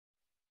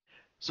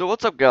So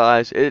what's up,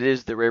 guys? It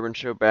is the Rayburn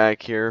Show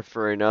back here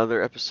for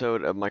another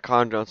episode of my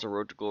Con Johnson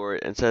Road to Glory.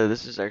 And so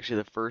this is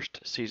actually the first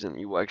season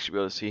you will actually be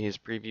able to see his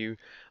preview.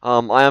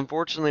 I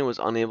unfortunately was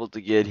unable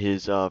to get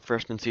his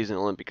freshman season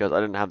only because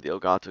I didn't have the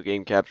Elgato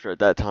game capture at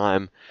that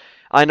time.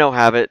 I now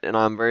have it, and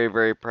I'm very,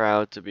 very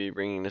proud to be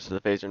bringing this to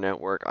the Phaser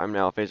Network. I'm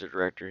now a Phaser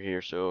director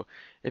here, so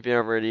if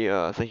you're not ready,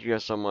 thank you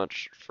guys so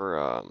much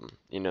for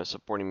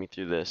supporting me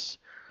through this.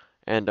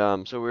 And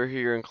so we're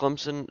here in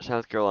Clemson,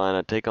 South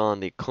Carolina, take on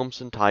the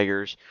Clemson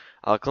Tigers.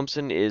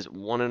 Clemson is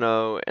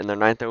 1-0 and they're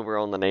ninth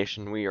overall in the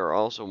nation. We are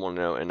also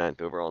 1-0 and ninth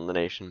overall in the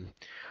nation.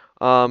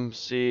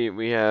 See,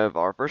 we have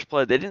our first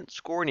play. They didn't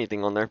score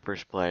anything on their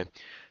first play,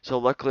 so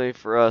luckily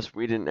for us,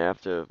 we didn't have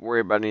to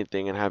worry about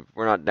anything and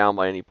we're not down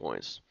by any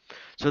points.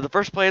 So the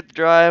first play at the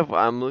drive,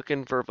 I'm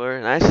looking for a player,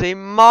 and I say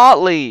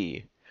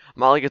Motley.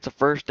 Motley gets a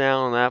first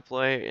down on that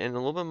play and a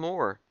little bit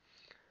more.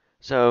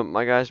 So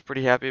my guy's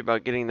pretty happy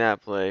about getting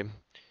that play.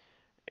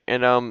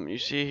 And you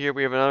see here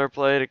we have another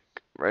play to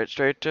right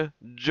straight to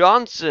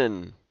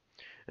Johnson.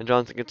 And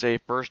Johnson gets a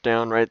first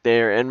down right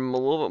there and a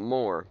little bit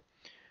more.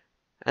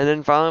 And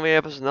then finally we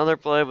have another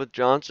play with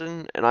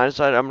Johnson, and I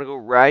decided I'm going to go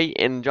right,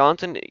 and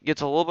Johnson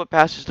gets a little bit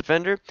past his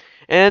defender,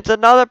 and it's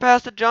another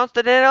pass to Johnson,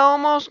 and it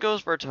almost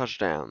goes for a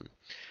touchdown.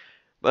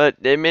 But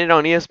they made it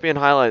on ESPN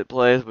highlight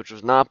plays, which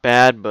was not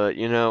bad, but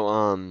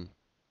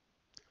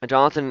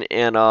Johnson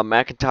and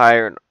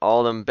McIntyre and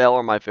all of them, Bell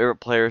are my favorite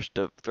players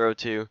to throw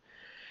to.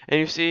 And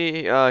you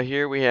see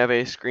here we have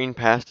a screen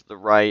pass to the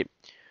right.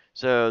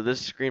 So this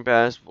screen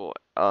pass will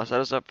set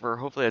us up for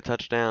hopefully a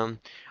touchdown.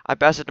 I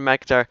pass it to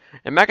McIntyre,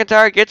 and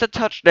McIntyre gets a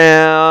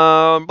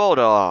touchdown.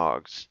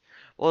 Bulldogs.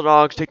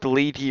 Bulldogs take the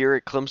lead here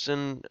at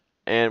Clemson,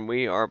 and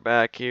we are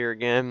back here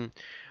again.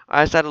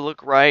 I decided to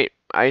look right.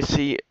 I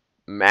see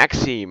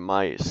Maxie,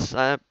 my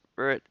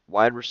separate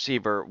wide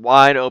receiver,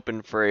 wide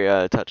open for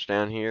a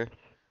touchdown here.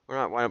 We're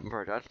not wide open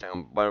for a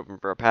touchdown, wide open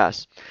for a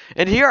pass.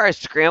 And here I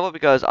scrambled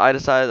because I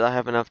decided I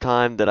have enough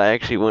time that I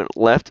actually went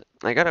left.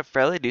 I got a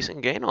fairly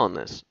decent gain on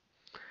this.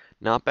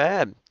 Not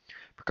bad.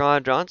 For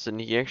Connor Johnson,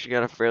 he actually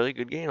got a fairly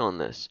good gain on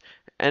this.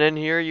 And then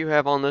here you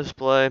have on this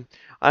play,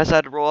 I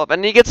decided to roll up,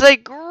 and he gets a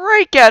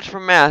great catch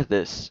from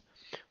Mathis.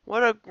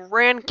 What a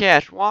grand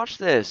catch. Watch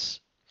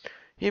this.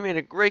 He made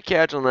a great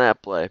catch on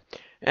that play.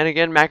 And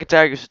again,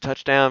 McIntyre gets a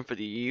touchdown for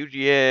the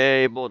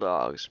UGA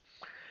Bulldogs.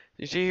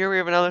 You see here we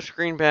have another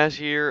screen pass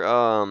here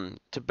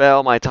to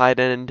Bell, my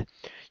tight end.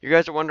 You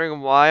guys are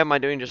wondering why am I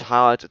doing just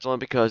highlights? It's only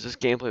because this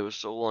gameplay was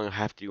so long I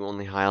have to do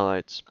only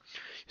highlights.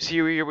 You see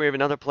here we have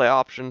another play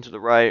option to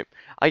the right.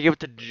 I give it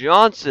to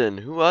Johnson,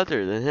 who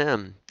other than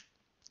him?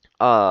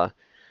 And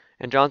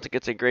Johnson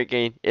gets a great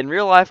gain. In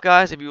real life,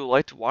 guys, if you would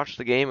like to watch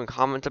the game and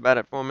comment about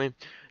it for me,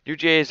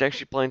 UGA is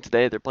actually playing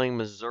today. They're playing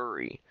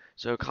Missouri.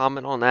 So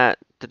comment on that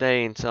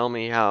today and tell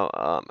me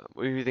how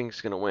who you think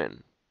is gonna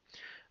win.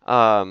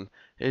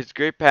 It's a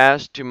great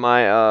pass to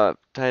my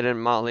tight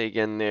end Motley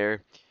again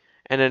there,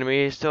 and then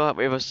we have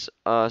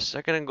a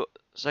second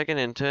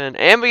and 10,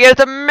 and we get it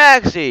to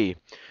Maxie.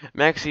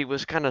 Maxie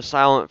was kind of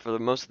silent for the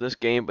most of this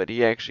game, but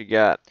he actually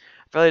got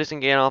a fairly decent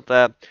gain off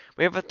that.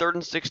 We have a 3rd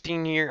and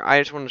 16 here. I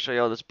just wanted to show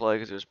y'all this play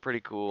because it was pretty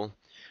cool,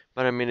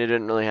 but I mean it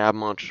didn't really have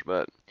much.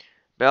 But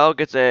Bell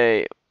gets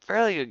a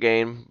fairly good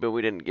gain, but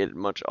we didn't get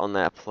much on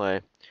that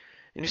play.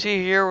 And you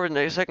see here we're in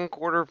the second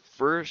quarter.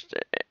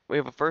 We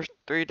have a first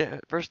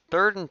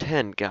 3rd and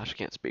 10. Gosh, I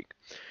can't speak.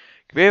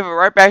 We have it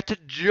right back to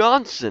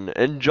Johnson,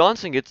 and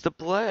Johnson gets the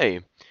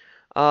play.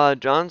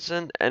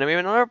 Johnson, and we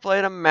have another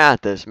play to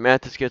Mathis.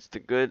 Mathis gets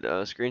the good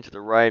screen to the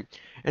right.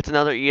 It's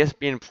another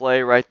ESPN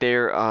play right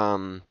there.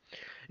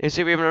 You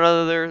see we have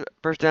another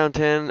first down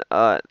 10,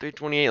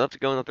 3:28 left to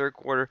go in the third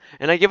quarter,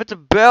 and I give it to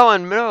Bell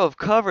in middle of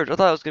coverage. I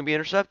thought it was going to be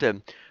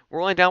intercepted.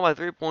 We're only down by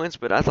 3 points,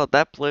 but I thought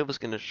that play was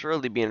going to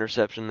surely be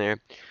interception there.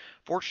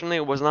 Fortunately,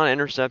 it was not an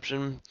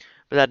interception,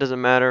 but that doesn't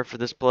matter for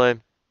this play.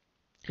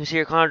 You see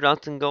here Connor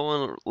Johnson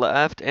going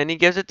left, and he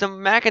gives it to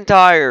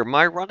McIntyre,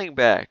 my running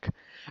back.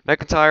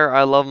 McIntyre,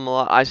 I love him a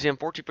lot. I see him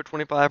 14 for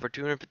 25 for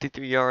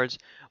 253 yards,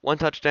 1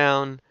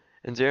 touchdown,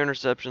 and 0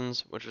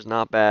 interceptions, which was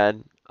not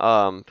bad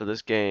for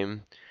this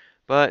game.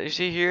 But you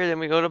see here, then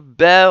we go to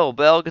Bell.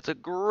 Bell gets a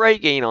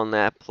great gain on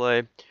that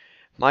play.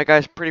 My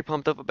guy's pretty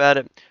pumped up about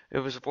it. It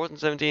was a 4th and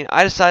 17.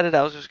 I decided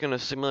I was just going to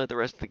simulate the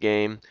rest of the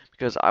game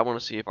because I want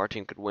to see if our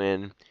team could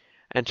win.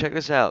 And check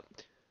this out.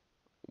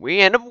 We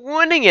end up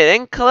winning it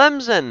in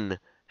Clemson.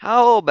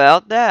 How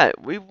about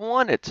that? We've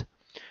won it.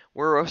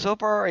 We're so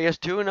far, I guess,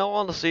 2-0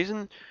 on the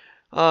season.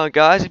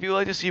 Guys, if you'd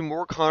like to see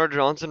more Connor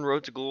Johnson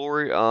Road to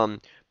Glory,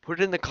 put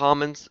it in the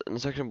comments in the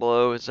section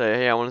below and say,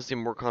 hey, I want to see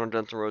more Connor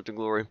Johnson Road to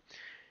Glory.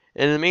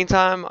 And in the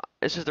meantime,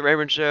 this is the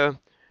Rayburn Show.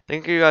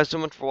 Thank you guys so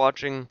much for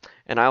watching,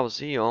 and I will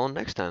see you all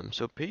next time.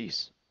 So,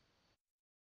 peace.